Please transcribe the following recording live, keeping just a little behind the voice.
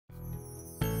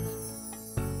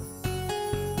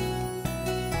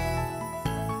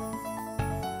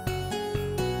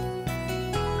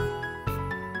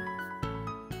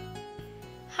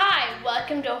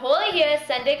welcome to Holy Year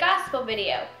Sunday Gospel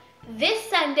video. This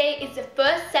Sunday is the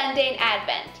first Sunday in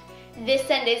Advent. This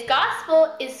Sunday's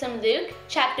Gospel is from Luke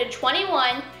chapter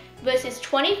 21, verses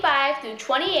 25 through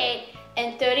 28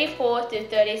 and 34 through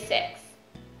 36.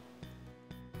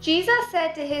 Jesus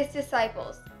said to his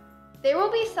disciples, "There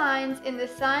will be signs in the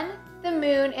sun, the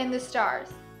moon, and the stars.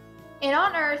 And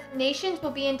on earth nations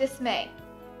will be in dismay,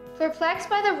 perplexed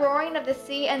by the roaring of the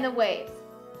sea and the waves.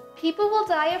 People will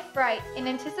die of fright in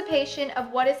anticipation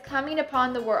of what is coming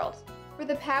upon the world, for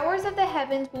the powers of the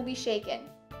heavens will be shaken.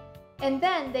 And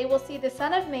then they will see the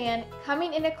Son of Man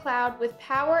coming in a cloud with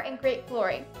power and great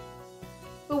glory.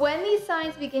 But when these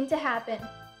signs begin to happen,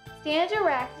 stand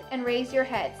erect and raise your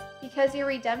heads, because your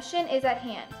redemption is at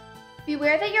hand.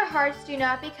 Beware that your hearts do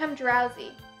not become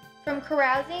drowsy from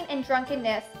carousing and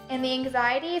drunkenness and the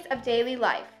anxieties of daily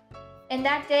life, and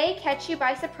that day catch you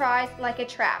by surprise like a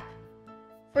trap.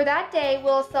 For that day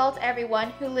will assault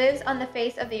everyone who lives on the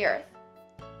face of the earth.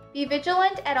 Be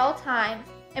vigilant at all times,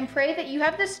 and pray that you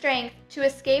have the strength to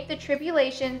escape the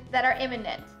tribulations that are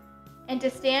imminent, and to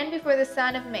stand before the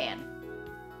Son of Man."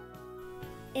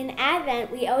 In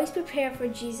Advent, we always prepare for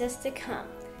Jesus to come.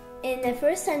 In the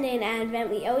first Sunday in Advent,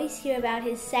 we always hear about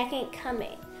his second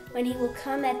coming, when he will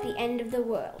come at the end of the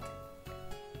world.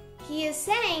 He is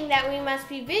saying that we must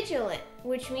be vigilant,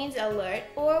 which means alert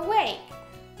or awake.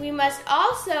 We must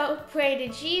also pray to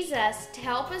Jesus to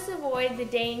help us avoid the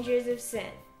dangers of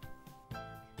sin.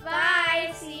 Bye!